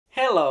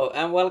Hello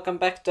and welcome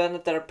back to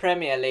another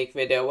Premier League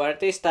video where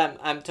this time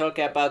I'm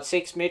talking about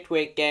 6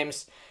 midweek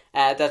games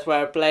that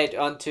were played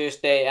on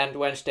Tuesday and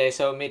Wednesday,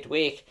 so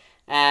midweek.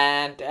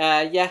 And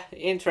yeah,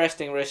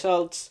 interesting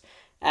results,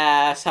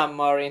 some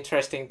more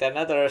interesting than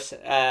others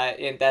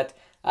in that,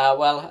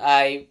 well,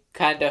 I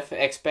kind of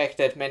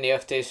expected many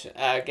of these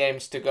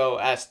games to go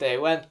as they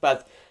went,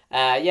 but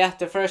yeah,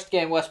 the first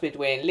game was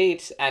between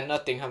Leeds and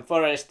Nottingham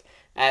Forest.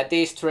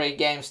 These three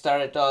games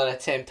started all at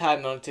the same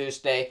time on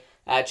Tuesday.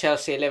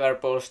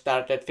 Chelsea-Liverpool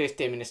started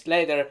 15 minutes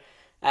later.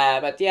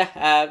 But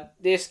yeah,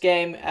 this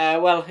game,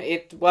 well,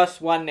 it was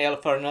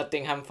 1-0 for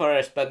Nottingham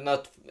Forest, but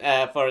not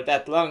for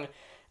that long.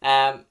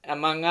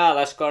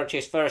 Mangala scored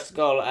his first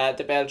goal,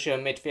 the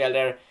Belgian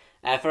midfielder,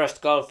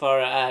 first goal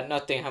for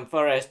Nottingham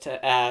Forest.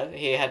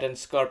 He hadn't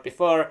scored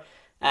before.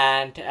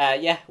 And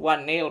yeah,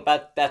 1-0,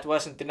 but that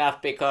wasn't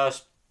enough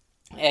because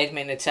 8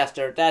 minutes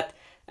after that,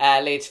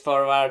 Leeds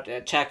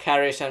forward Jack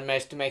Harrison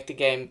managed to make the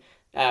game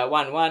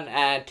 1-1,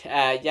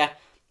 and yeah,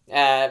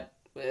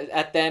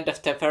 at the end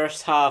of the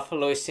first half,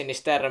 Luis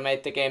Sinisterra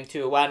made the game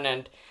 2-1,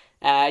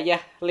 and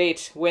yeah,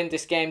 Leeds win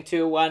this game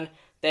 2-1.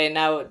 They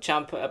now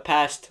jump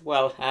past,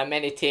 well,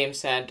 many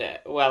teams, and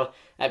well,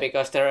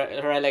 because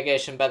the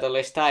relegation battle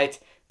is tight,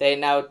 they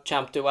now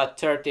jump to what,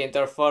 13th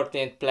or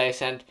 14th place,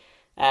 and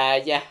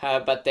yeah,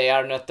 but they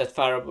are not that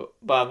far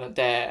above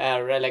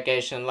the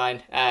relegation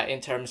line in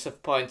terms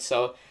of points,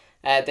 so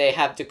they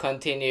have to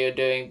continue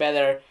doing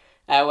better.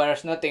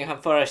 Whereas Nottingham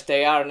Forest,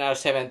 they are now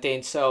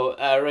 17th, so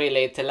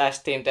really the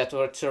last team that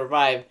would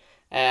survive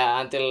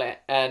until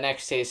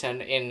next season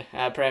in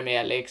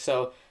Premier League.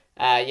 So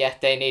yeah,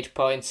 they need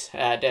points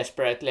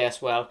desperately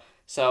as well.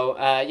 So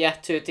yeah,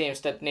 two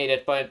teams that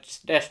needed points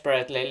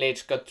desperately.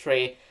 Leeds got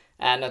 3,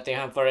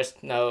 Nottingham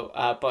Forest no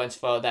points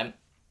for them.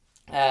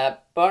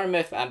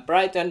 Bournemouth and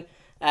Brighton,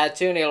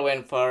 2-0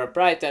 win for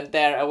Brighton.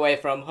 They're away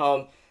from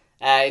home.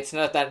 It's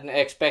not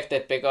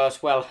unexpected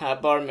because, well,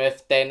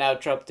 Bournemouth, they now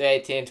dropped to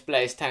 18th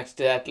place thanks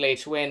to that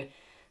Leeds win.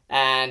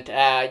 And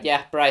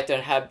yeah,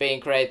 Brighton have been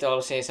great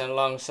all season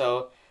long,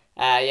 so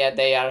yeah,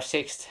 they are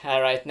 6th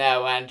right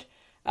now. And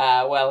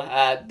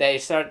well, they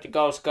started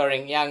goal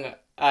scoring young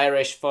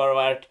Irish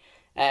forward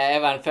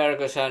Evan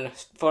Ferguson,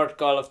 4th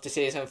goal of the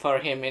season for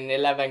him in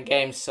 11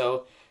 games.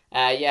 So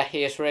yeah,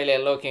 he is really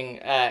looking,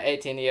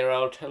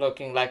 18-year-old,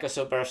 looking like a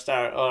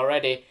superstar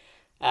already.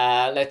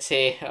 Let's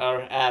see,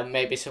 or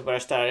maybe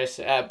superstar is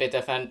a bit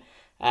of an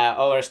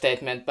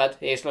overstatement, but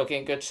he's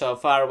looking good so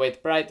far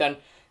with Brighton.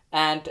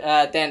 And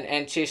then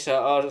Enciso,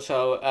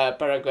 also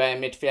Paraguay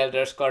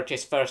midfielder, scored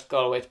his first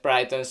goal with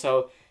Brighton.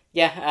 So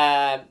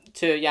yeah,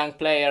 2 young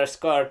players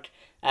scored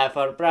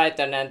for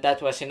Brighton, and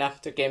that was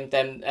enough to give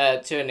them a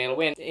 2-0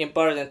 win.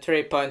 Important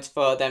 3 points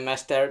for them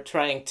as they're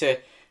trying to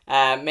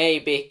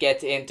maybe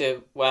get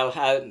into, well,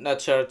 not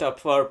sure top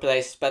 4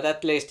 places, but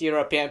at least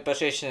European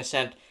positions.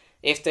 And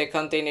if they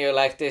continue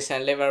like this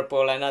and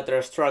Liverpool and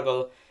others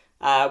struggle,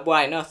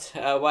 why not?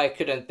 Why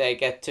couldn't they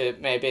get to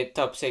maybe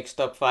top 6,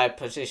 top 5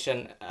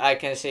 position? I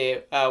can see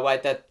why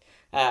that.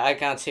 I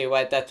can't see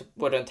why that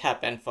wouldn't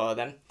happen for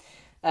them.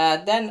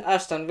 Then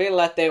Aston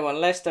Villa, they won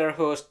Leicester,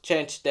 who's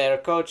changed their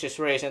coaches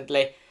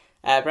recently.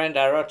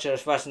 Brendan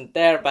Rodgers wasn't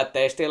there, but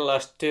they still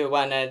lost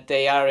 2-1, and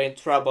they are in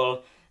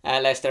trouble.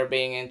 Leicester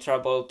being in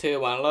trouble,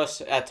 2-1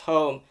 loss at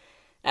home.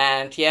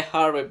 And yeah,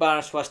 Harvey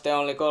Barnes was the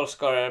only goal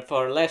scorer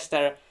for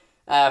Leicester.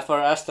 For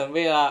Aston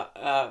Villa,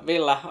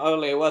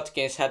 Ollie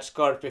Watkins had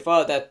scored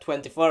before that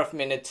 24th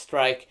minute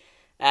strike.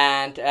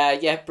 And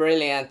yeah,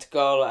 brilliant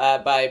goal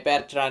by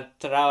Bertrand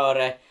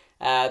Traore,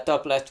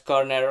 top left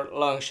corner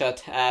long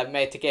shot,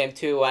 made the game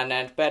 2-1.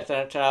 And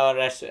Bertrand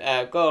Traore's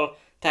goal,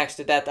 thanks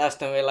to that,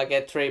 Aston Villa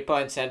get 3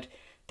 points and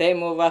they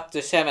move up to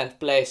 7th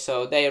place.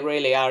 So they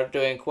really are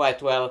doing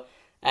quite well.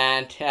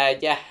 And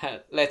yeah,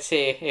 let's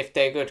see if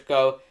they could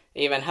go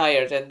even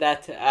higher than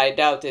that. I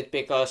doubt it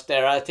because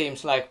there are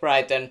teams like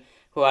Brighton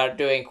who are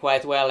doing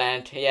quite well,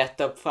 and yeah,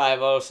 top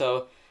 5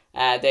 also.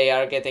 They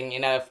are getting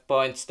enough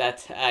points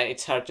that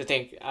it's hard to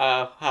think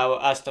how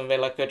Aston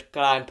Villa could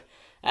climb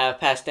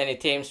past any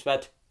teams.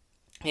 But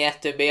yeah,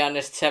 to be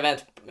honest,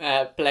 7th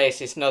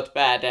place is not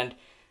bad, and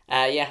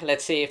yeah,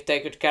 let's see if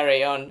they could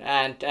carry on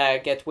and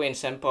get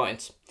wins and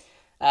points.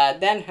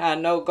 Then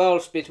no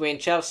goals between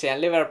Chelsea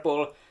and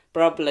Liverpool.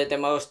 Probably the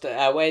most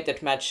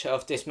weighted match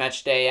of this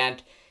match day,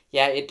 and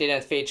yeah, it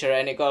didn't feature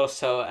any goals,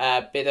 so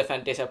a bit of a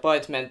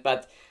disappointment,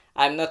 but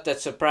I'm not that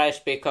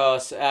surprised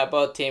because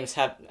both teams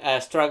have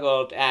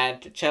struggled,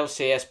 and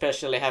Chelsea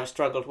especially have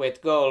struggled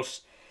with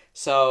goals.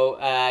 So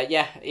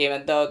yeah,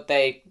 even though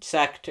they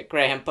sacked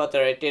Graham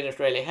Potter, it didn't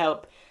really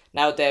help.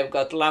 Now they've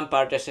got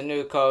Lampard as a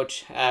new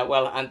coach,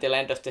 well, until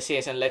end of the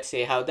season. Let's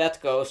see how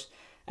that goes.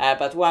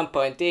 But 1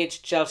 point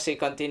each, Chelsea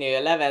continue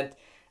 11th.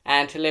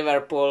 And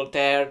Liverpool,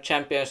 their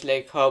Champions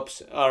League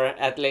hopes, or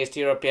at least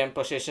European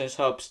positions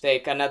hopes,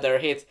 take another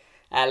hit.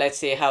 Let's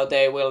see how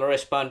they will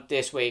respond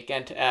this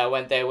weekend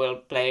when they will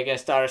play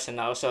against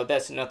Arsenal. So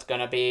that's not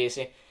gonna be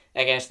easy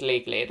against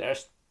league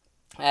leaders.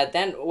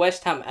 Then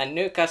West Ham and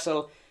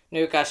Newcastle.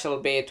 Newcastle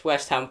beat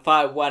West Ham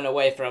 5-1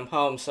 away from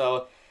home.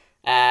 So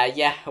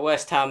Yeah,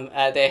 West Ham,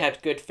 they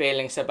had good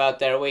feelings about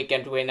their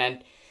weekend win,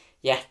 and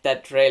yeah,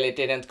 that really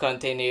didn't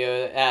continue.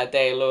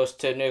 They lost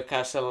to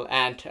Newcastle,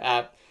 and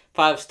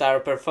 5-star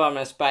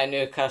performance by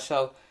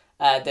Newcastle.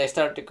 They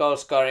started goal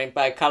scoring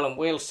by Callum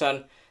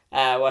Wilson,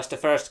 was the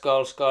first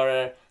goal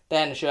scorer.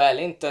 Then Joel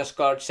Linton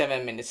scored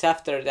 7 minutes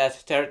after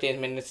that,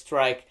 13-minute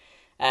strike.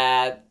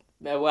 After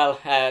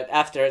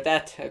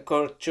that,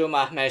 Kurt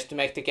Juma managed to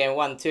make the game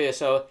 1-2,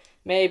 so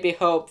maybe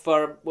hope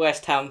for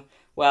West Ham.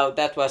 Well,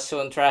 that was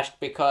soon trashed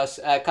because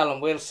Callum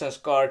Wilson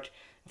scored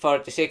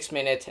 46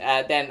 minutes.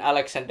 Then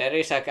Alexander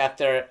Isak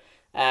after,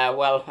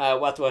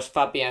 what was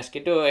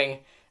Fabianski doing?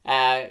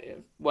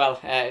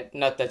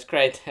 Not that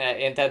great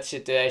in that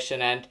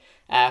situation, and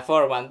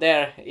 4-1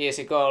 there,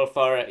 easy goal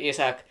for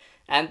Isak.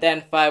 And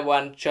then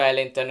 5-1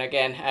 Joelinton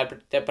again.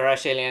 The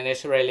Brazilian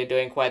is really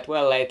doing quite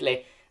well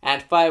lately.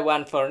 And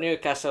 5-1 for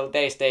Newcastle,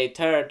 they stay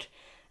third.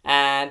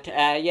 And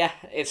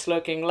it's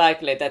looking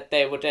likely that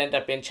they would end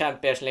up in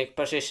Champions League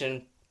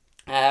position,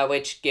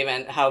 which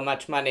given how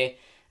much money,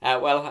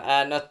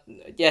 not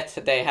yet,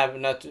 they have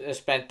not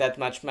spent that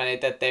much money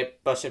that they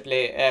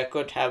possibly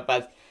could have,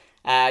 but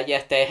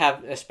yet they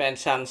have spent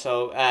some,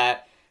 so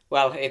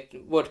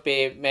it would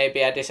be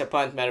maybe a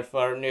disappointment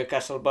for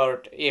Newcastle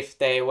board if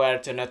they were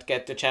to not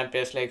get to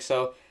Champions League.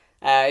 So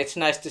it's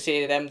nice to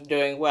see them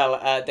doing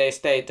well. They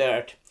stay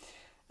third.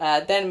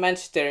 Then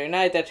Manchester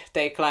United,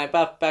 they climb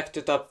up back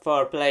to top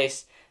 4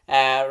 place.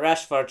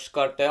 Rashford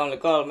scored the only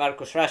goal.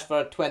 Marcus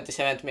Rashford,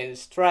 27th minute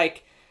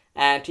strike,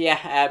 and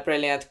a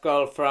brilliant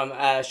goal from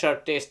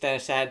short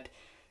distance, and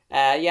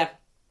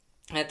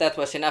and that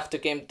was enough to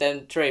give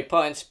them 3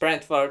 points.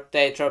 Brentford,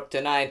 they dropped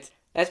to 9th.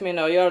 Let me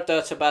know your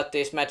thoughts about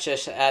these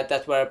matches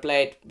that were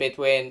played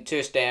between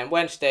Tuesday and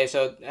Wednesday,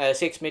 so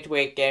 6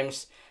 midweek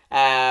games.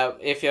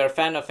 If you're a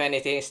fan of any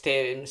of these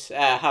teams,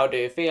 how do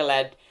you feel?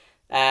 And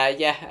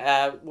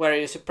were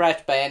you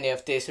surprised by any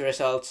of these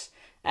results?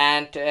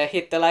 And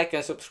hit the like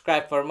and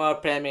subscribe for more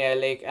Premier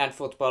League and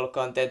football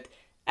content,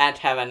 and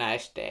have a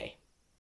nice day.